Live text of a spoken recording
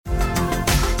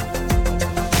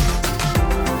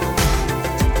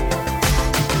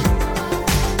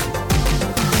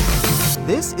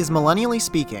This is Millennially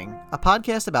Speaking, a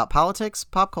podcast about politics,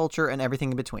 pop culture, and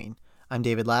everything in between. I'm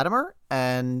David Latimer,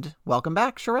 and welcome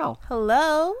back, Sherelle.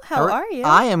 Hello, how are you?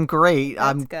 I am great. That's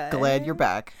I'm good. glad you're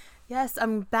back. Yes,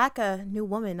 I'm back, a new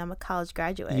woman. I'm a college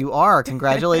graduate. You are.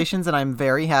 Congratulations, and I'm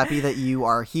very happy that you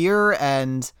are here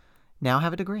and now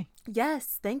have a degree.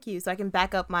 Yes, thank you. So I can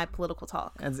back up my political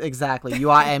talk. Exactly.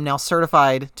 I am now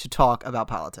certified to talk about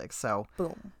politics, so...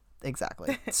 Boom.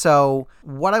 Exactly. So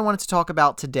what I wanted to talk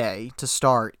about today to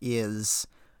start is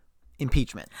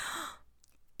impeachment.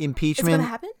 Impeachment. It's going to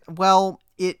happen? Well,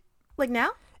 Like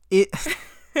now?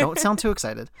 Don't sound too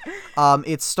excited.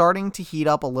 It's starting to heat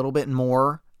up a little bit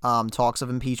more, talks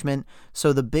of impeachment.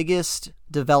 So the biggest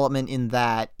development in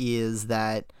that is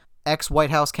that ex-White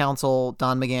House counsel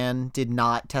Don McGahn did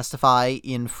not testify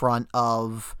in front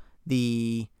of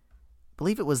I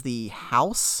believe it was the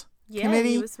House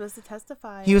committee. He was supposed to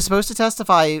testify. He was supposed to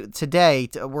testify today.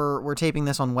 We're taping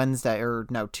this on Wednesday, or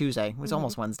no, Tuesday. It was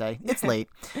almost Wednesday. It's late.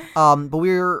 But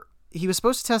he was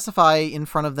supposed to testify in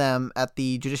front of them at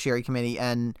the Judiciary Committee,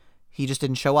 and he just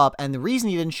didn't show up. And the reason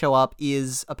he didn't show up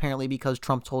is apparently because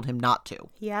Trump told him not to.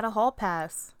 He had a hall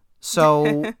pass.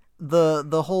 So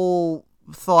the whole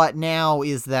thought now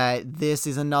is that this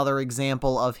is another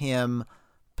example of him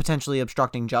potentially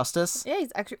obstructing justice. Yeah,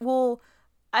 he's actually... Well...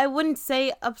 I wouldn't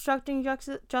say obstructing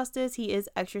justice. He is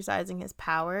exercising his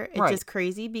power. It's just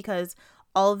crazy because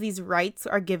all of these rights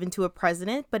are given to a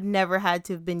president but never had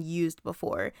to have been used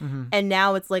before. Mm-hmm. And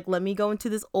now it's like, let me go into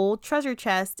this old treasure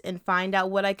chest and find out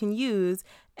what I can use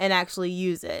and actually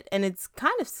use it. And it's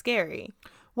kind of scary.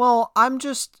 Well,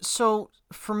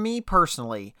 for me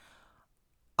personally,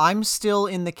 I'm still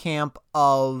in the camp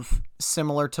of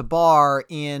similar to Barr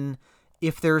in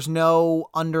if there's no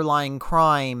underlying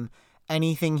crime,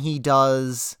 anything he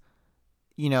does,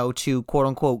 to quote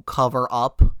unquote cover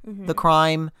up the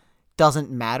crime doesn't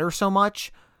matter so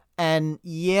much. And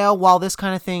yeah, while this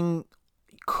kind of thing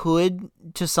could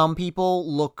to some people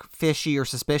look fishy or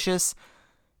suspicious,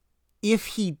 if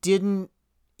he didn't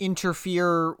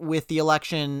interfere with the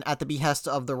election at the behest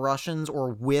of the Russians or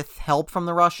with help from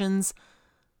the Russians,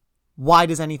 why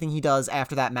does anything he does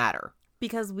after that matter?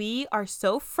 Because we are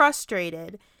so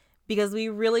frustrated because we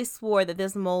really swore that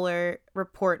this Mueller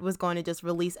report was going to just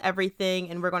release everything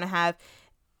and we're going to have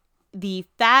the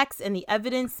facts and the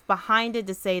evidence behind it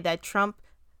to say that Trump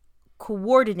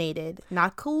coordinated,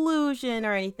 not collusion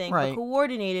or anything, but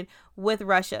coordinated with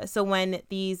Russia. So when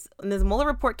this Mueller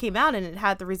report came out and it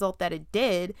had the result that it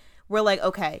did, we're like,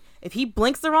 okay, if he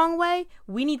blinks the wrong way,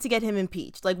 we need to get him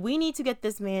impeached. Like, we need to get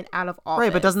this man out of office.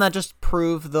 Right, but doesn't that just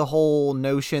prove the whole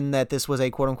notion that this was a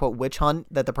quote-unquote witch hunt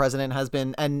that the president has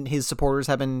been, and his supporters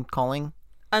have been calling?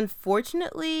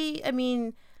 Unfortunately, I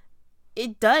mean,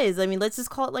 it does. I mean, let's just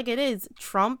call it like it is.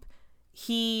 Trump,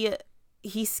 he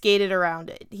skated around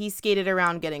it. He skated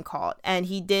around getting caught. And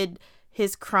he did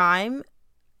his crime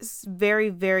very,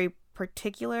 very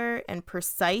particular and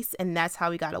precise, and that's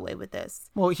how he got away with this.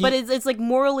 But it's like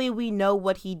morally we know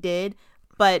what he did,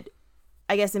 but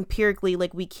I guess empirically,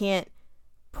 like, we can't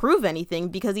prove anything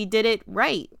because he did it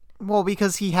right. Well,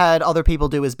 because he had other people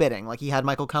do his bidding. Like, he had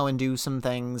Michael Cohen do some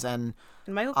things, and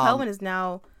Michael Cohen is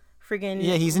now friggin'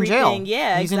 he's in jail.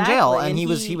 Yeah, he's exactly. in jail, and he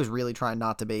was really trying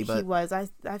not to be. But he was. I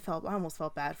almost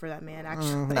felt bad for that man.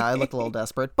 Actually, no, I looked a little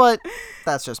desperate, but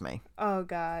that's just me. Oh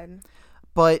God.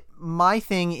 But my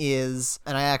thing is,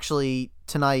 and I actually,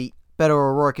 tonight, Beto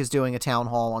O'Rourke is doing a town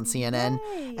hall on CNN,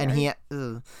 Yay. And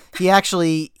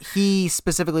he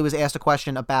specifically was asked a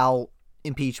question about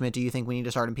impeachment. Do you think we need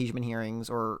to start impeachment hearings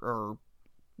or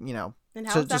and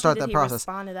how to start that process?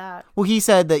 Respond to that? Well, he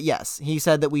said that yes. He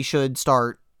said that we should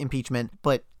start impeachment,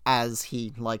 but as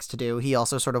he likes to do, he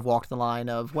also sort of walked the line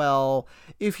of, well,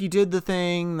 if he did the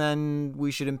thing, then we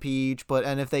should impeach,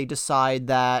 and if they decide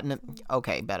that,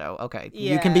 okay, Beto, okay.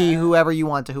 Yeah. You can be whoever you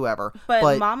want to whoever.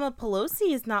 But Mama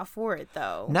Pelosi is not for it,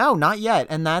 though. No, not yet.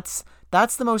 And that's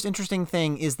the most interesting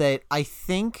thing, is that I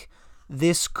think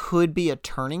this could be a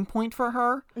turning point for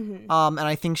her. Mm-hmm. And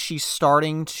I think she's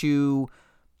starting to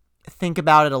think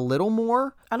about it a little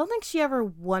more. I don't think she ever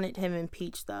wanted him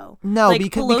impeached, though. No, like,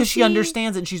 because she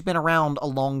understands it, and she's been around a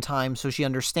long time, so she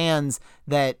understands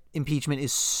that impeachment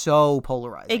is so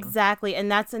polarizing. Exactly,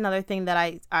 and that's another thing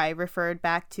that I referred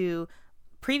back to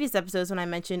previous episodes when I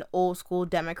mentioned old school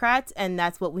Democrats, and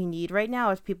that's what we need right now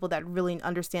is people that really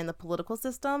understand the political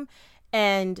system.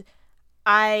 And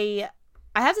I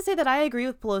have to say that I agree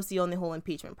with Pelosi on the whole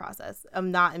impeachment process.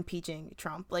 I'm not impeaching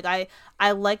Trump. Like,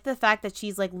 I like the fact that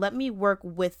she's like, let me work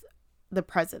with the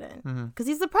president because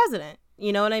he's the president.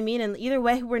 You know what I mean? And either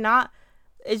way,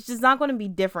 it's just not going to be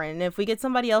different. And if we get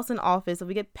somebody else in office, if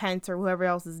we get Pence or whoever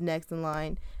else is next in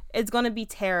line, It's going to be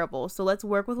terrible. So let's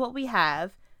work with what we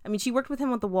have. I mean, she worked with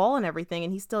him with the wall and everything,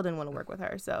 and he still didn't want to work with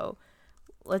her. So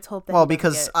let's hope that. Well,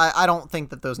 because I don't think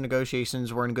that those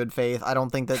negotiations were in good faith. I don't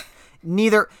think that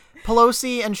neither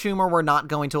Pelosi and Schumer were not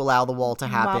going to allow the wall to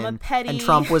happen. Mama Petty. And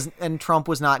Trump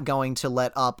was not going to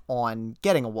let up on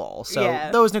getting a wall. So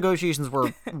Yeah. those negotiations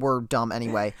were dumb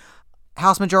anyway.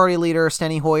 House Majority Leader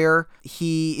Steny Hoyer,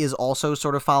 he is also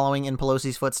sort of following in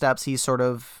Pelosi's footsteps. He's sort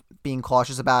of being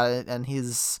cautious about it, and he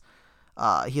has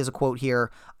a quote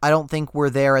here: "I don't think we're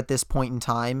there at this point in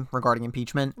time regarding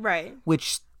impeachment." Right.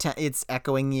 Which it's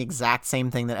echoing the exact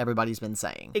same thing that everybody's been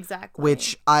saying. Exactly.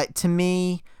 Which to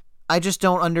me, I just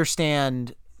don't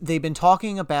understand. They've been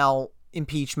talking about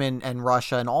impeachment and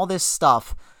Russia and all this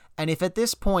stuff. And if at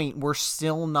this point we're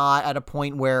still not at a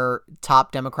point where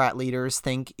top Democrat leaders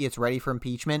think it's ready for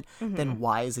impeachment, then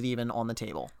why is it even on the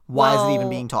table? Why is it even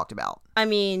being talked about? I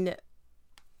mean,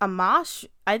 Amash,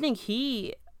 I think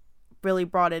he really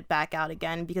brought it back out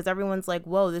again because everyone's like,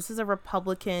 whoa, this is a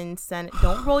Republican Senate.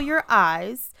 Don't roll your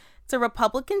eyes. It's a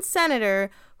Republican senator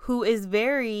who is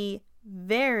very,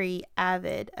 very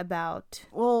avid about.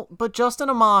 Well, but Justin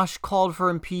Amash called for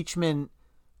impeachment,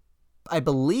 I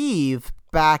believe,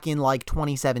 back in like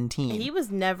 2017. He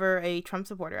was never a Trump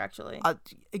supporter, actually.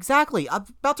 Exactly. I'm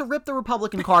about to rip the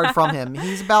Republican card from him.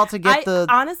 He's about to get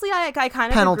honestly, I kind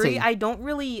of penalty. agree. I don't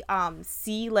really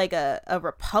see like a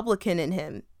Republican in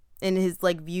him, in his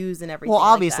like views and everything. Well,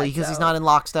 obviously, like that, because he's not in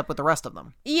lockstep with the rest of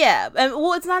them. Yeah, and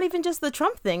well, it's not even just the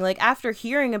Trump thing. Like, after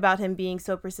hearing about him being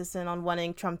so persistent on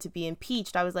wanting Trump to be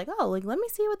impeached, I was like, oh, like, let me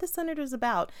see what the senator's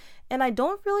about. And I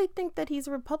don't really think that he's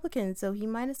a Republican, so he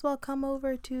might as well come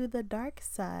over to the dark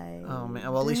side. Oh man,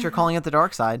 well, at least you're calling it the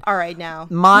dark side. All right, now.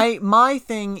 My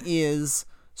thing is,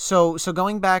 so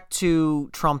going back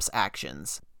to Trump's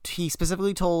actions, he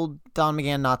specifically told Don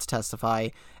McGahn not to testify,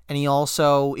 and he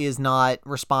also is not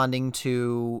responding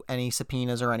to any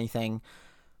subpoenas or anything.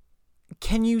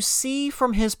 Can you see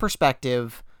from his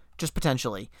perspective, just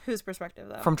potentially, Whose perspective,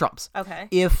 though? from Trump's, Okay.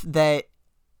 if that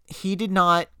he did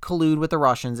not collude with the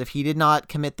Russians, if he did not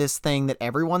commit this thing that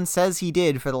everyone says he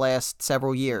did for the last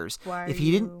several years, if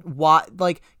he didn't, why,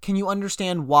 like, can you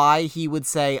understand why he would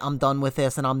say, I'm done with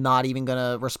this and I'm not even going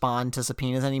to respond to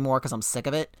subpoenas anymore because I'm sick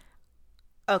of it?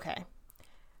 Okay.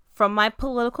 From my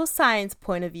political science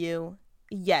point of view,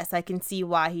 yes, I can see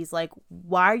why he's like,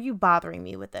 why are you bothering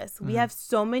me with this? We have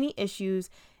so many issues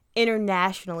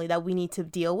internationally that we need to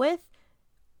deal with.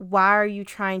 Why are you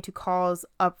trying to cause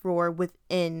uproar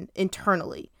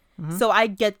internally? So I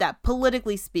get that,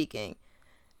 politically speaking.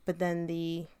 But then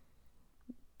the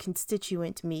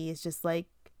constituent me is just like,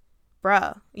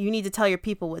 bruh, you need to tell your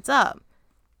people what's up.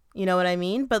 You know what I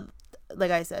mean? But like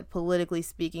I said, politically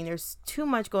speaking, there's too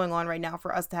much going on right now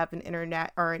for us to have an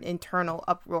internal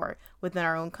uproar within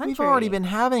our own country. We've already been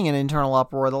having an internal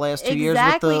uproar the last 2 years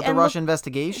with the Russia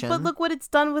investigation. But look what it's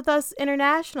done with us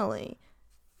internationally.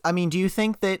 I mean, do you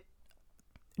think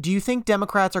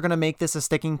Democrats are going to make this a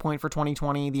sticking point for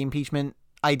 2020, the impeachment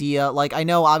idea? Like, I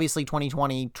know obviously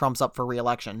 2020 Trump's up for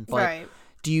re-election, but right.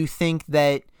 Do you think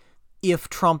that if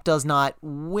Trump does not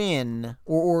win,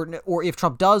 or if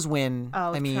Trump does win,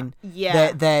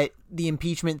 that the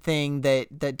impeachment thing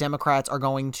that Democrats are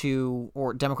going to,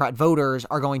 or Democrat voters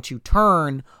are going to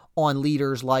turn on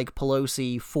leaders like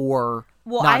Pelosi for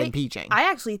not impeaching? I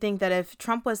actually think that if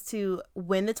Trump was to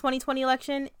win the 2020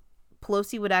 election,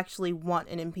 Pelosi would actually want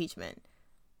an impeachment.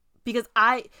 Because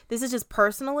this is just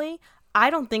personally,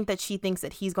 I don't think that she thinks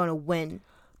that he's going to win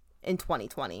in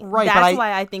 2020. Right. That's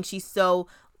why I think she's so,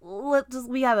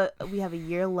 we have a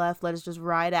year left. Let us just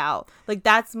ride out. Like,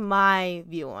 that's my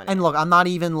view on it. And look, I'm not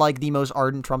even like the most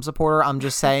ardent Trump supporter. I'm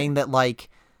just saying that like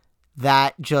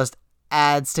that just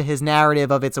adds to his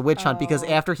narrative of it's a witch hunt, because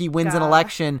after he wins an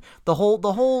election, the whole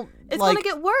it's like, gonna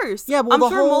get worse. Yeah, well, I'm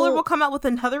sure Mueller will come out with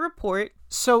another report.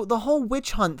 So the whole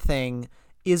witch hunt thing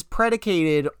is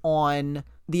predicated on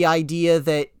the idea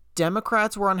that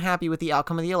Democrats were unhappy with the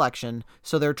outcome of the election,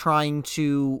 so they're trying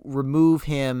to remove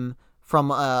him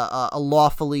from a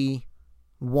lawfully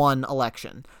won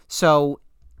election. So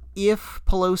if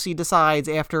Pelosi decides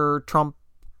after Trump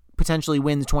potentially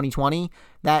wins 2020,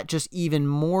 that just even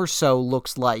more so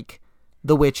looks like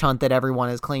the witch hunt that everyone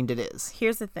has claimed it is.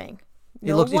 Here's the thing. It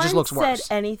just looks worse. No one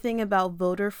said anything about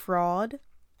voter fraud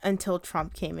until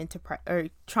Trump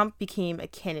Trump became a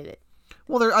candidate.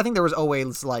 Well, I think there was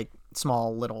always like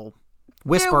small little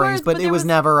whisperings, but it was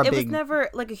never a big. It was never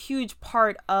like a huge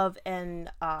part of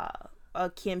a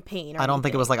campaign. I don't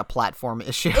think it was like a platform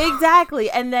issue. Exactly.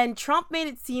 And then Trump made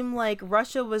it seem like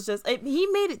Russia was he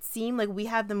made it seem like we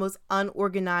have the most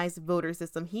unorganized voter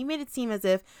system. He made it seem as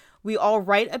if we all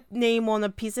write a name on a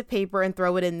piece of paper and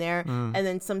throw it in there. And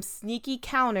then some sneaky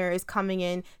counter is coming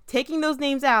in, taking those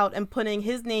names out and putting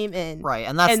his name in. Right.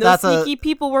 And those sneaky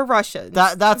people were Russians.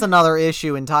 That's another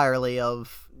issue entirely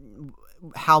of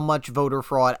how much voter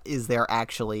fraud is there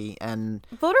actually. And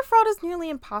voter fraud is nearly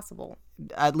impossible.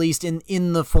 At least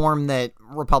in the form that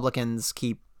Republicans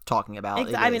keep talking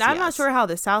about. I'm not sure how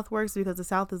the South works because the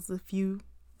South is a few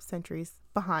centuries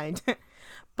behind.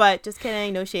 But just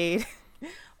kidding, no shade.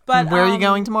 But where are you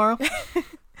going tomorrow?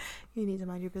 You need to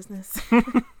mind your business.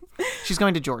 She's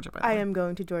going to Georgia. I am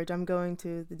going to Georgia. I'm going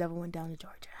to The Devil Went Down to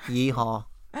Georgia. Yeehaw.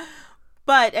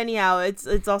 But anyhow,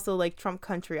 it's also like Trump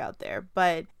country out there.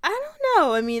 But I don't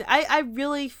know. I mean, I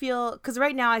really feel, because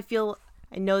right now I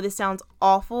know this sounds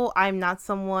awful. I'm not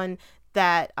someone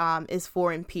that is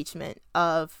for impeachment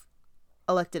of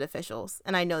elected officials.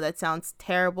 And I know that sounds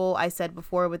terrible. I said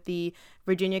before with the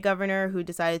Virginia governor who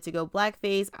decided to go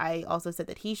blackface, I also said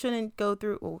that he shouldn't go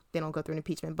through, well, they don't go through an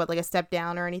impeachment, but like a step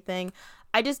down or anything.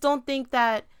 I just don't think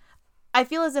that, I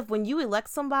feel as if when you elect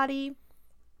somebody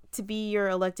to be your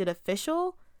elected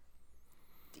official,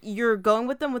 you're going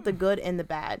with them with the good and the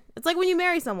bad. It's like when you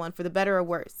marry someone, for the better or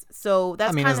worse. So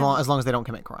that's as long as they don't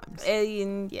commit crimes.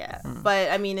 Yeah.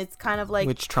 But I mean, it's kind of like,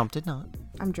 which Trump did not.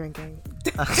 I'm drinking.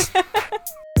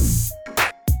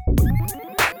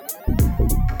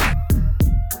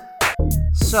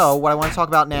 So what I want to talk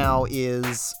about now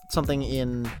is something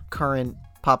in current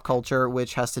pop culture,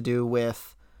 which has to do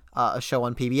with a show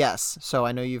on PBS. So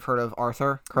I know you've heard of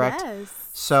Arthur, correct? Yes.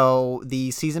 So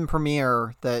the season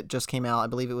premiere that just came out, I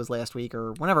believe it was last week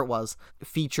or whenever it was,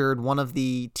 featured one of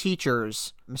the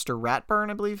teachers, Mr. Ratburn,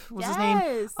 I believe was his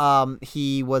name.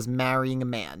 He was marrying a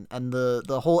man, and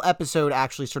the whole episode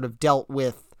actually sort of dealt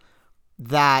with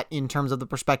that in terms of the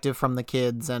perspective from the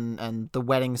kids and the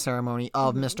wedding ceremony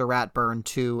of Mr. Ratburn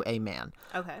to a man.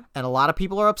 Okay. And a lot of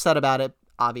people are upset about it,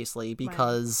 obviously,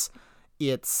 because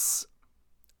it's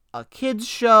a kids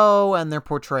show and they're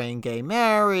portraying gay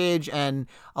marriage, and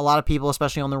a lot of people,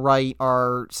 especially on the right,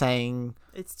 are saying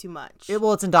it's too much.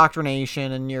 It's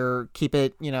indoctrination, and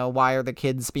why are the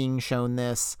kids being shown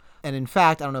this? And in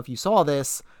fact, I don't know if you saw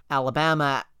this,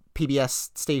 Alabama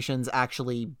PBS stations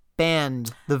actually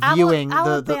banned the viewing.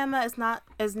 Alabama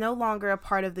is no longer a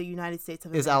part of the United States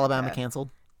of America. Is Alabama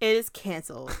canceled? It is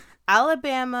canceled.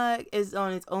 Alabama is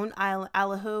on its own island.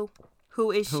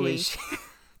 Who is she?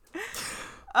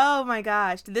 Oh my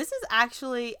gosh. This is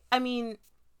actually, I mean...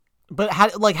 But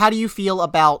how do you feel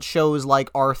about shows like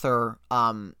Arthur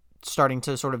starting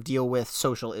to sort of deal with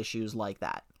social issues like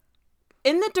that?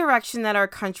 In the direction that our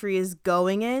country is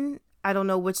going in, I don't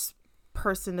know which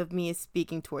person of me is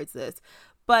speaking towards this,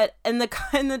 but in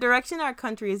the direction our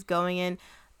country is going in,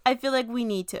 I feel like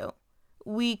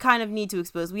we kind of need to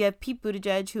expose. We have Pete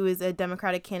Buttigieg, who is a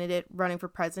Democratic candidate running for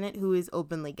president, who is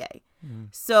openly gay.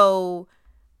 So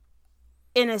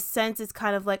in a sense, it's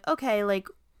kind of like, okay, like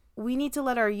we need to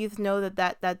let our youth know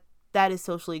that is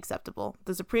socially acceptable.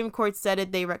 The Supreme Court said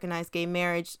it. They recognize gay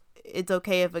marriage. It's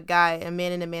okay if a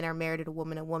man and a man are married, and a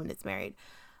woman is married.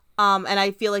 And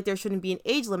I feel like there shouldn't be an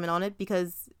age limit on it,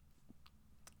 because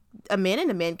a man and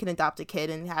a man can adopt a kid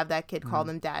and have that kid call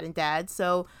them dad and dad.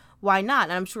 So why not?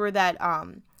 And I'm sure that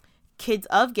kids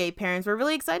of gay parents were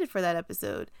really excited for that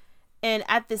episode. And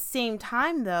at the same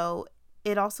time, though,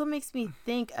 it also makes me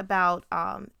think about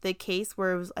the case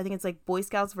where it was, I think it's like Boy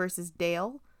Scouts versus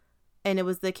Dale. And it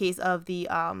was the case of the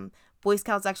Boy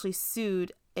Scouts actually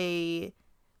sued a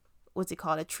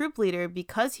troop leader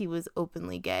because he was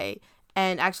openly gay.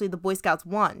 And actually the Boy Scouts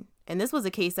won. And this was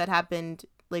a case that happened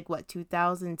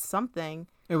 2000 something.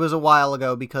 It was a while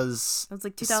ago, because it was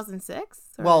like 2006.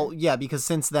 Well, yeah, because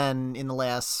since then, in the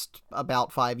last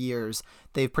about 5 years,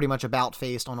 they've pretty much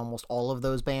about-faced on almost all of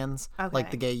those bans,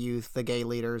 like the gay youth, the gay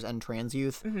leaders, and trans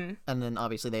youth, and then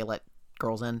obviously they let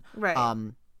girls in.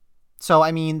 Right. So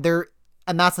I mean,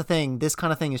 and that's the thing. This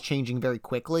kind of thing is changing very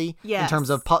quickly in terms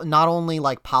of not only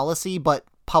like policy but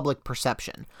public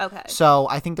perception. Okay. So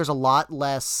I think there's a lot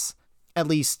less, at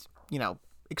least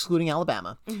excluding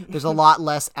Alabama, there's a lot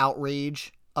less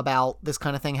outrage about this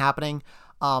kind of thing happening.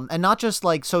 And not just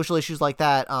like social issues like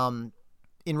that.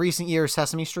 In recent years,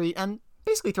 Sesame Street, and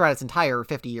basically throughout its entire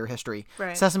 50-year history,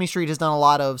 Sesame Street has done a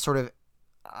lot of sort of,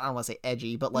 I don't want to say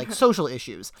edgy, but like social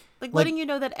issues. Like letting you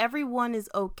know that everyone is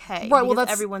okay. Right, well,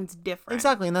 everyone's different.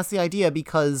 Exactly, and that's the idea,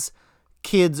 because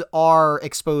kids are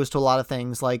exposed to a lot of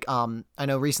things. Like, I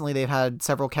know recently they've had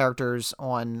several characters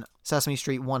on Sesame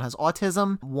Street. One has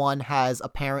autism. One has a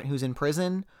parent who's in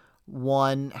prison.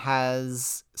 One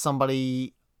has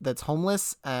somebody that's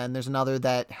homeless, and there's another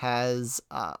that has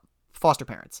foster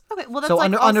parents. Okay, well, that's so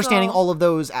like understanding all of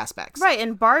those aspects. Right,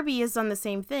 and Barbie has done the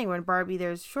same thing. When Barbie,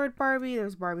 there's short Barbie,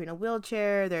 there's Barbie in a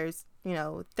wheelchair, there's,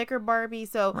 thicker Barbie.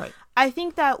 So Right. I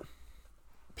think that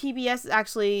PBS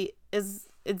actually it's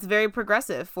very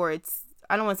progressive for its,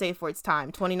 I don't want to say for its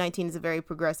time. 2019 is a very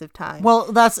progressive time.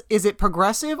 Well, is it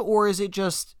progressive, or is it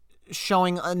just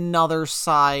showing another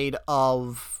side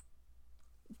of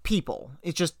people?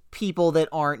 It's just people that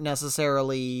aren't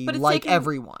necessarily like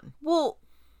everyone. Well,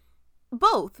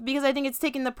 both, because I think it's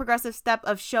taking the progressive step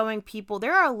of showing people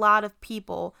there are a lot of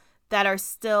people that are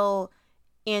still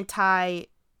anti,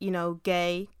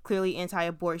 gay, clearly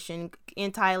anti-abortion,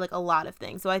 anti like a lot of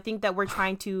things. So I think that we're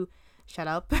trying to shut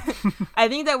up. I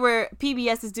think that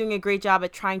PBS is doing a great job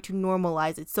at trying to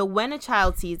normalize it. So when a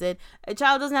child sees it, a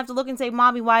child doesn't have to look and say,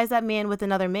 "Mommy, why is that man with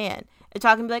another man?" A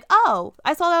child can be like, "Oh,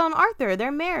 I saw that on Arthur. They're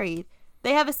married.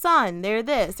 They have a son. They're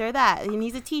this, they're that. And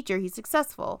he's a teacher. He's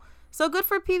successful." So good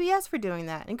for PBS for doing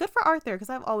that. And good for Arthur, because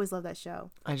I've always loved that show.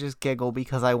 I just giggle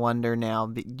because I wonder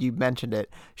now, you mentioned it,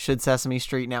 should Sesame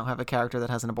Street now have a character that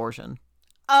has an abortion?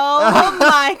 Oh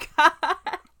my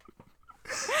God.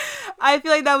 I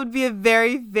feel like that would be a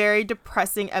very, very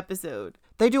depressing episode.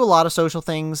 They do a lot of social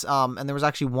things, and there was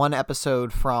actually one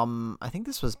episode from, I think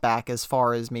this was back as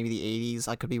far as maybe the 80s,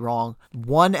 I could be wrong.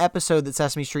 One episode that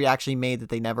Sesame Street actually made that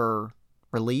they never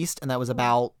released, and that was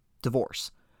about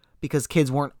divorce. Because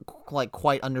kids weren't like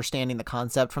quite understanding the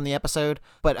concept from the episode.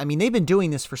 But I mean, they've been doing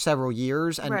this for several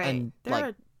years, and, Right. and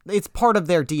like it's part of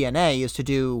their DNA is to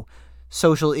do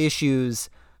social issues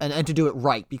and to do it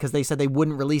right, because they said they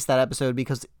wouldn't release that episode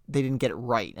because they didn't get it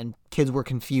right and kids were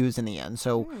confused in the end.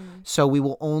 So we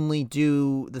will only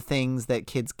do the things that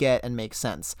kids get and make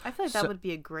sense. I feel like that would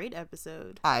be a great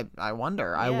episode. I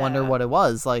wonder. Yeah. I wonder what it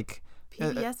was like.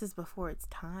 PBS is before its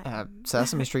time.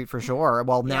 Sesame Street for sure.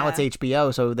 Well, now it's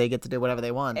HBO, so they get to do whatever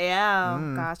they want.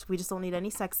 Yeah. Gosh, we just don't need any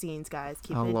sex scenes, guys.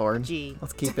 Keep it Lord. G.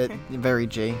 Let's keep it very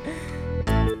G.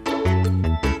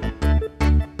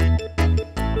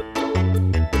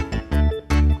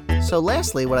 So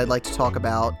lastly, what I'd like to talk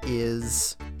about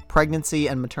is pregnancy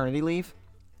and maternity leave.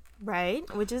 Right,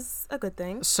 which is a good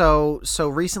thing. So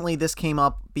recently this came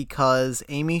up because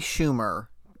Amy Schumer,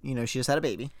 she just had a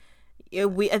baby.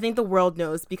 I think the world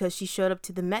knows because she showed up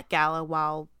to the Met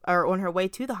Gala on her way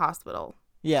to the hospital.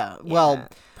 Yeah, well,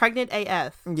 pregnant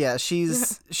AF. Yeah,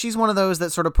 she's one of those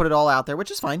that sort of put it all out there, which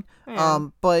is fine. Yeah.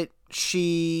 But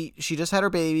she just had her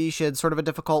baby. She had sort of a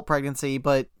difficult pregnancy,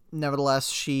 but nevertheless,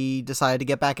 she decided to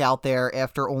get back out there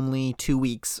after only 2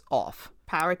 weeks off.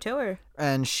 Power to her.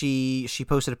 And she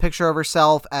posted a picture of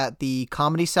herself at the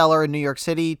Comedy Cellar in New York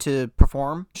City to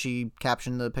perform. She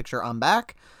captioned the picture, "I'm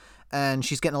back." And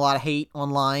she's getting a lot of hate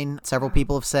online. Several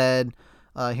people have said,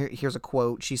 here's a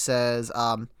quote. She says,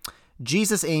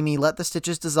 "Jesus, Amy, let the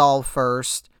stitches dissolve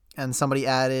first." And somebody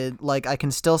added, like, "I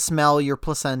can still smell your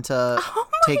placenta. Oh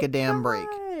Take a damn break."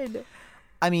 God.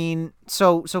 I mean,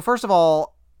 so first of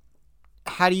all,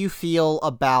 how do you feel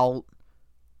about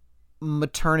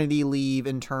maternity leave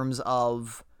in terms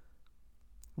of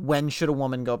when should a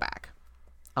woman go back?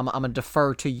 I'm going to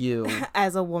defer to you.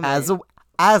 As a woman. As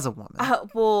a woman.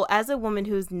 Well, as a woman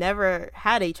who's never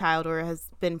had a child or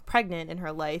has been pregnant in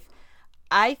her life,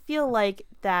 I feel like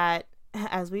that,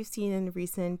 as we've seen in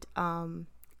recent,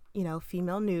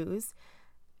 female news,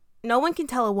 no one can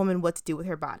tell a woman what to do with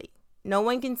her body. No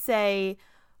one can say,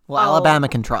 well, Alabama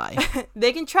can try.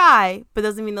 They can try, but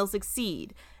doesn't mean they'll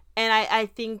succeed. And I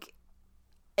think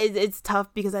it's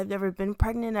tough because I've never been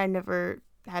pregnant. I never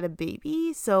had a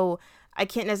baby. So I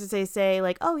can't necessarily say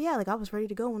like, oh yeah, like I was ready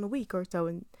to go in a week or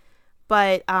so.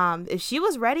 But if she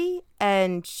was ready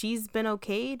and she's been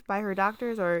okayed by her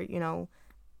doctors or,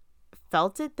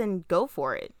 felt it, then go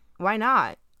for it. Why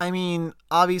not? I mean,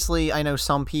 obviously, I know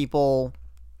some people,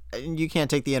 you can't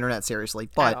take the internet seriously,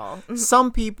 but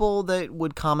some people that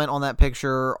would comment on that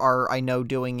picture are, I know,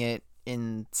 doing it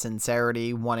in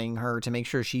sincerity, wanting her to make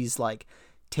sure she's like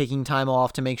taking time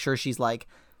off, to make sure she's like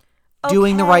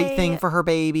doing the right thing for her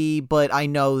baby. But I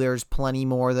know there's plenty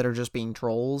more that are just being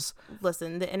trolls.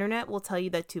 Listen, the internet will tell you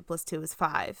that 2 + 2 is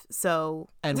 5. So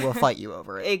and we'll fight you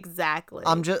over it. Exactly.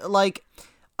 I'm just like,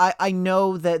 I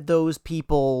know that those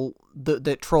people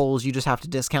that trolls, you just have to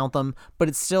discount them, but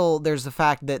it's still, there's the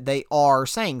fact that they are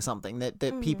saying something,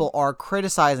 that people are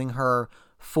criticizing her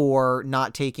for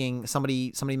not taking,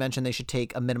 somebody mentioned they should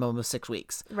take a minimum of 6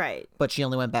 weeks. Right. But she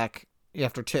only went back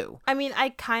after 2. I mean, I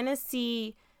kind of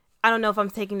see, I don't know if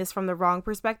I'm taking this from the wrong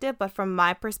perspective, but from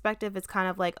my perspective, it's kind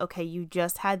of like, okay, you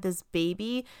just had this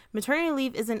baby. Maternity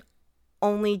leave isn't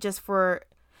only just for,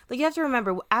 like you have to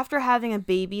remember, after having a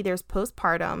baby, there's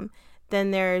postpartum,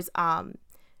 then there's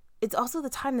it's also the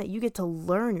time that you get to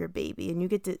learn your baby, and you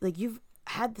get to, like, you've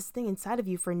had this thing inside of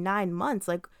you for 9 months.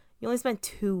 Like, you only spent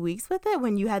 2 weeks with it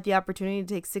when you had the opportunity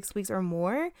to take 6 weeks or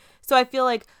more. So I feel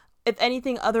like, if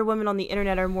anything, other women on the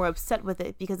internet are more upset with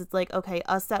it, because it's like, okay,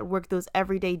 us that work those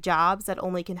everyday jobs that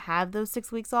only can have those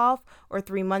 6 weeks off or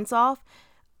 3 months off,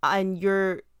 and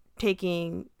you're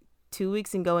taking 2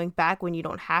 weeks and going back when you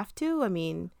don't have to. I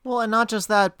mean, well, and not just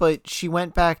that, but she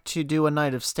went back to do a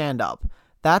night of stand-up.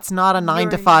 That's not a 9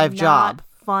 to 5 job.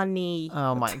 Funny.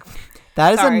 Oh my,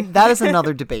 that is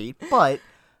another debate. But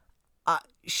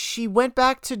she went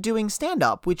back to doing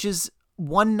stand-up, which is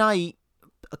one night,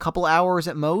 a couple hours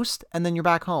at most, and then you're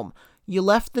back home. You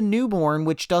left the newborn,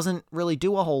 which doesn't really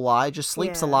do a whole lot, it just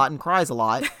sleeps a lot and cries a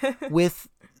lot, with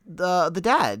the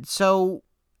dad. So,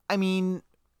 I mean,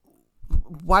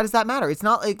 why does that matter? It's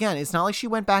not like she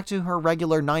went back to her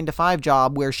regular 9 to 5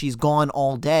 job where she's gone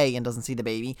all day and doesn't see the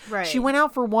baby. Right. She went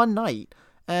out for one night.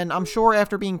 And I'm sure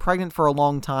after being pregnant for a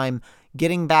long time,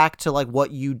 getting back to like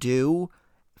what you do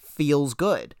feels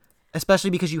good. Especially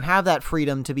because you have that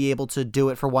freedom to be able to do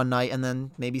it for one night and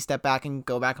then maybe step back and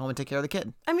go back home and take care of the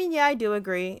kid. I mean, yeah, I do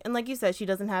agree. And like you said, she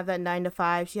doesn't have that 9 to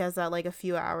 5. She has that like a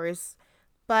few hours.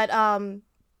 But I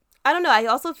don't know. I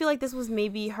also feel like this was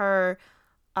maybe her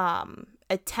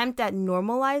attempt at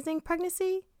normalizing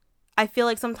pregnancy. I feel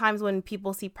like sometimes when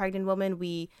people see pregnant women,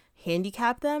 we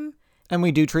handicap them. And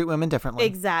we do treat women differently.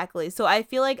 Exactly. So I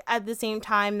feel like at the same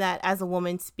time that as a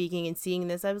woman speaking and seeing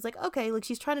this, I was like, okay, like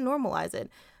she's trying to normalize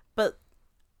it. But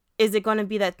is it going to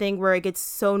be that thing where it gets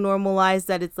so normalized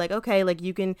that it's like, okay, like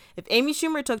you can, if Amy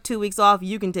Schumer took 2 weeks off,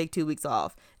 you can take 2 weeks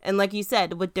off. And like you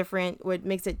said, what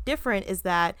makes it different is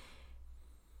that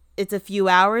it's a few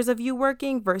hours of you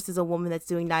working versus a woman that's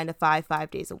doing 9 to 5,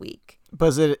 5 days a week.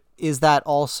 But is that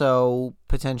also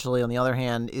potentially, on the other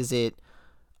hand, is it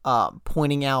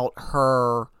pointing out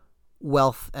her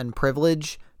wealth and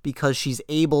privilege because she's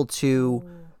able to,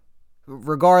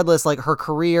 regardless, like her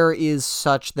career is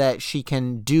such that she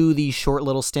can do these short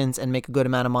little stints and make a good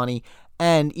amount of money.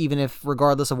 And even if,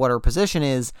 regardless of what her position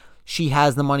is, she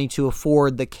has the money to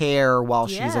afford the care while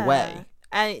she's away.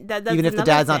 Even if the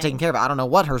dad's not taking care of it. I don't know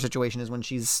what her situation is when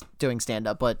she's doing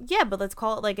stand-up, but... Yeah, but let's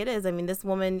call it like it is. I mean, this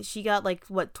woman, she got like,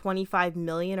 what, 25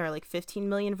 million or like 15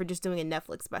 million for just doing a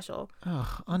Netflix special.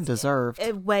 Ugh, undeserved.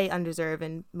 Way undeserved,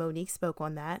 and Monique spoke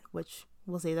on that, which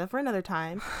we'll save that for another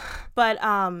time. But,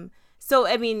 so,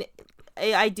 I mean,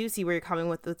 I do see where you're coming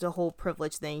with the whole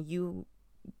privilege thing.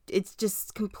 It's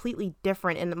just completely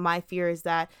different, and my fear is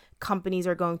that companies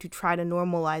are going to try to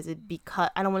normalize it because,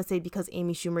 I don't want to say because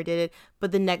Amy Schumer did it,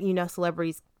 but the next,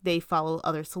 celebrities, they follow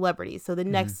other celebrities, so the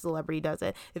next celebrity does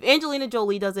it. If Angelina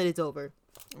Jolie does it, it's over.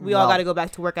 We all got to go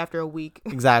back to work after a week.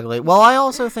 Exactly. Well, I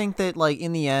also think that, like,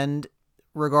 in the end,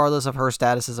 regardless of her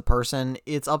status as a person,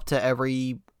 it's up to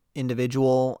every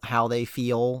individual how they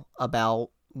feel about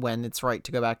when it's right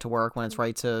to go back to work, when it's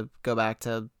right to go back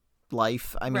to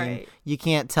life. I mean, You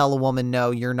can't tell a woman,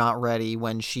 no, you're not ready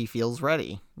when she feels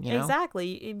ready. You know?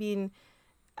 Exactly. I mean,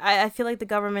 I feel like the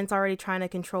government's already trying to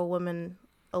control women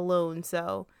alone.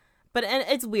 So, and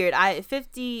it's weird.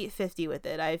 50-50 with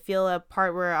it. I feel a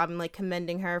part where I'm like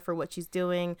commending her for what she's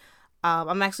doing.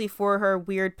 I'm actually for her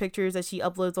weird pictures that she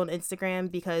uploads on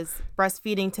Instagram, because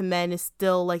breastfeeding to men is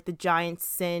still like the giant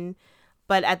sin.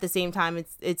 But at the same time,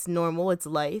 it's normal. It's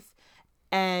life.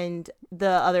 And the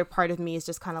other part of me is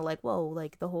just kind of like, whoa,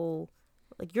 like the whole,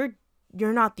 like you're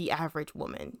not the average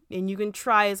woman, and you can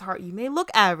try as hard. You may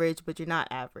look average, but you're not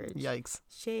average. Yikes.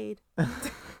 Shade. I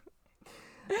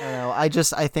don't know. I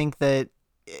think that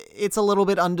it's a little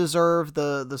bit undeserved,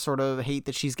 the sort of hate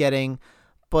that she's getting,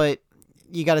 but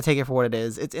you got to take it for what it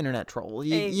is. It's internet troll.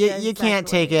 You can't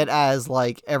take it as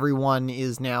like everyone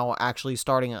is now actually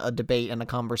starting a debate and a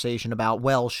conversation about,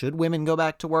 well, should women go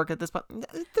back to work at this point?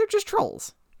 They're just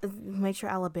trolls. Make sure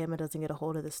Alabama doesn't get a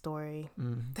hold of the story.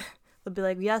 They'll be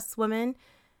like, yes, women,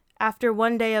 after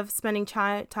one day of spending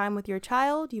time with your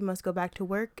child, you must go back to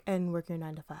work and work your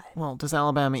 9 to 5. Well, does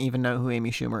Alabama even know who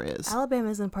Amy Schumer is? Alabama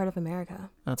isn't part of America.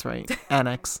 That's right.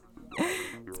 Annex.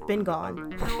 It's been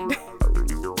gone.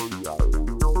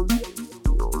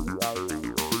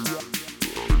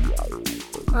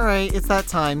 All right, it's that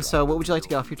time. So what would you like to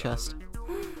get off your chest?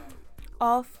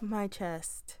 Off my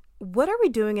chest. What are we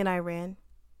doing in Iran?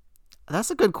 That's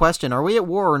a good question. Are we at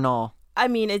war or no? I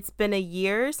mean, it's been a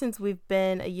year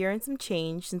a year and some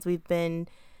change since we've been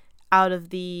out of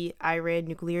the Iran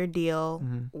nuclear deal.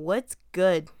 What's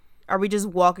good? Are we just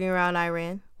walking around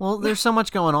Iran? Well, there's so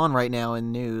much going on right now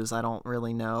in news. I don't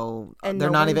really know. And they're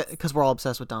no not even, one's- because we're all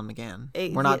obsessed with Don McGahn.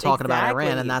 Ex- We're not talking about Iran,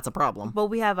 exactly. and that's a problem. But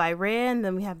we have Iran,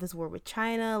 then we have this war with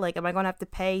China. Like, am I going to have to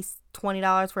pay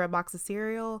 $20 for a box of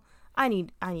cereal? I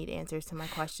need answers to my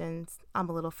questions. I'm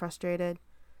a little frustrated.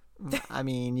 I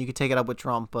mean, you could take it up with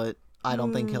Trump, but I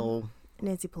don't think he'll...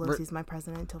 Nancy Pelosi's my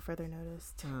president until further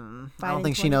notice. I don't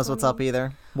think she knows what's up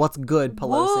either. What's good,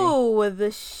 Pelosi? Whoa, the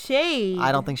shade.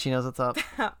 I don't think she knows what's up.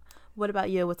 What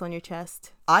about you? What's on your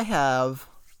chest? I have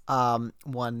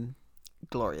one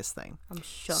glorious thing. I'm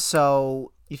shook.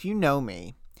 So, if you know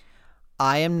me,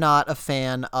 I am not a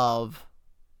fan of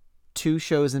two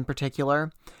shows in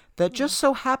particular that just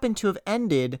so happen to have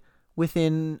ended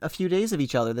within a few days of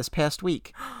each other this past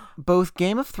week. Both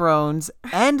Game of Thrones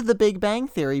and The Big Bang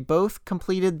Theory both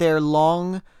completed their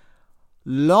long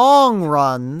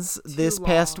runs this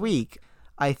past week.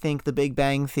 I think The Big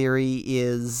Bang Theory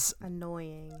is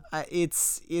annoying.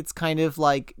 It's kind of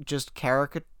like just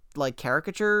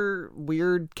caricature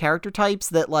weird character types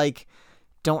that like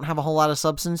don't have a whole lot of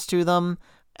substance to them,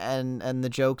 and the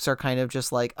jokes are kind of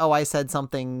just like, oh, I said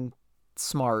something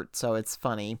smart, so it's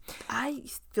funny. I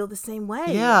feel the same way.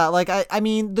 Yeah, like I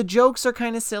mean the jokes are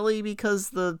kind of silly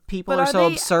because the people But are are so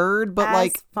they absurd, but as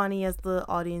like funny as the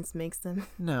audience makes them.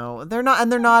 no, they're not,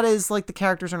 and they're not as like the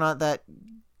characters are not that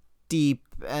deep,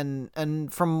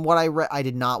 and from what I read, I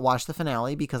did not watch the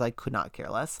finale because I could not care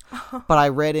less, but I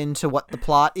read into what the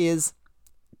plot is.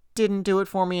 Didn't do it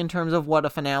for me in terms of what a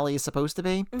finale is supposed to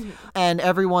be. And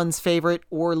everyone's favorite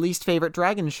or least favorite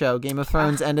dragon show, Game of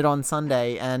Thrones, ended on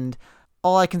Sunday, and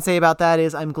all I can say about that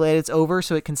is I'm glad it's over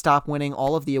so it can stop winning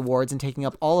all of the awards and taking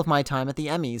up all of my time at the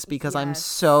Emmys, because I'm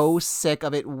so sick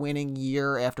of it winning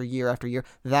year after year after year.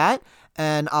 That,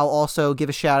 and I'll also give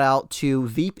a shout out to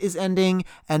Veep is ending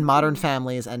and Modern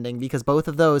Family is ending, because both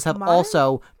of those have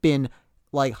also been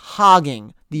like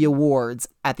hogging the awards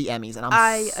at the Emmys, and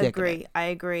I'm sick of it. I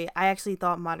agree. I actually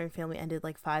thought Modern Family ended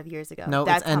like 5 years ago. No,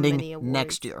 That's it's ending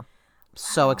next year.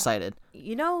 So excited.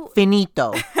 You know,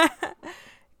 Finito.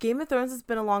 Game of Thrones has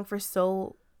been along for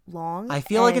so long. I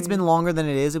feel like it's been longer than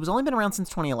it is. It was only been around since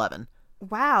 2011.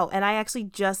 Wow. And I actually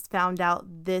just found out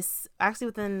this, actually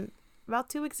within about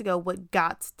 2 weeks ago, what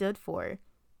GOT stood for.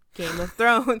 Game of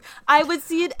Thrones. I would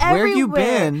see it everywhere. Where you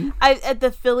been? At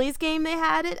the Phillies game they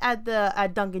had it. At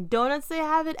Dunkin' Donuts they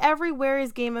have it. Everywhere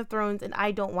is Game of Thrones, and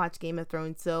I don't watch Game of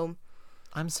Thrones, so...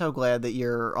 I'm so glad that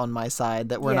you're on my side,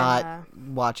 that we're not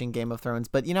watching Game of Thrones.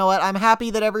 But you know what? I'm happy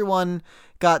that everyone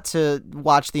got to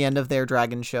watch the end of their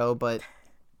dragon show, but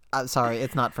I'm sorry,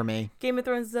 it's not for me. Game of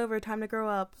Thrones is over. Time to grow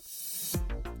up.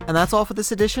 And that's all for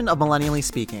this edition of Millennially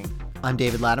Speaking. I'm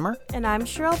David Latimer. And I'm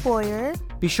Cheryl Boyer.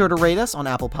 Be sure to rate us on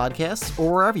Apple Podcasts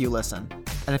or wherever you listen.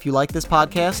 And if you like this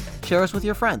podcast, share us with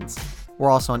your friends.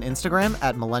 We're also on Instagram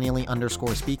at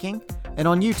millennially_speaking and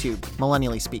on YouTube,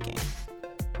 Millennially Speaking.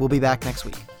 We'll be back next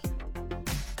week.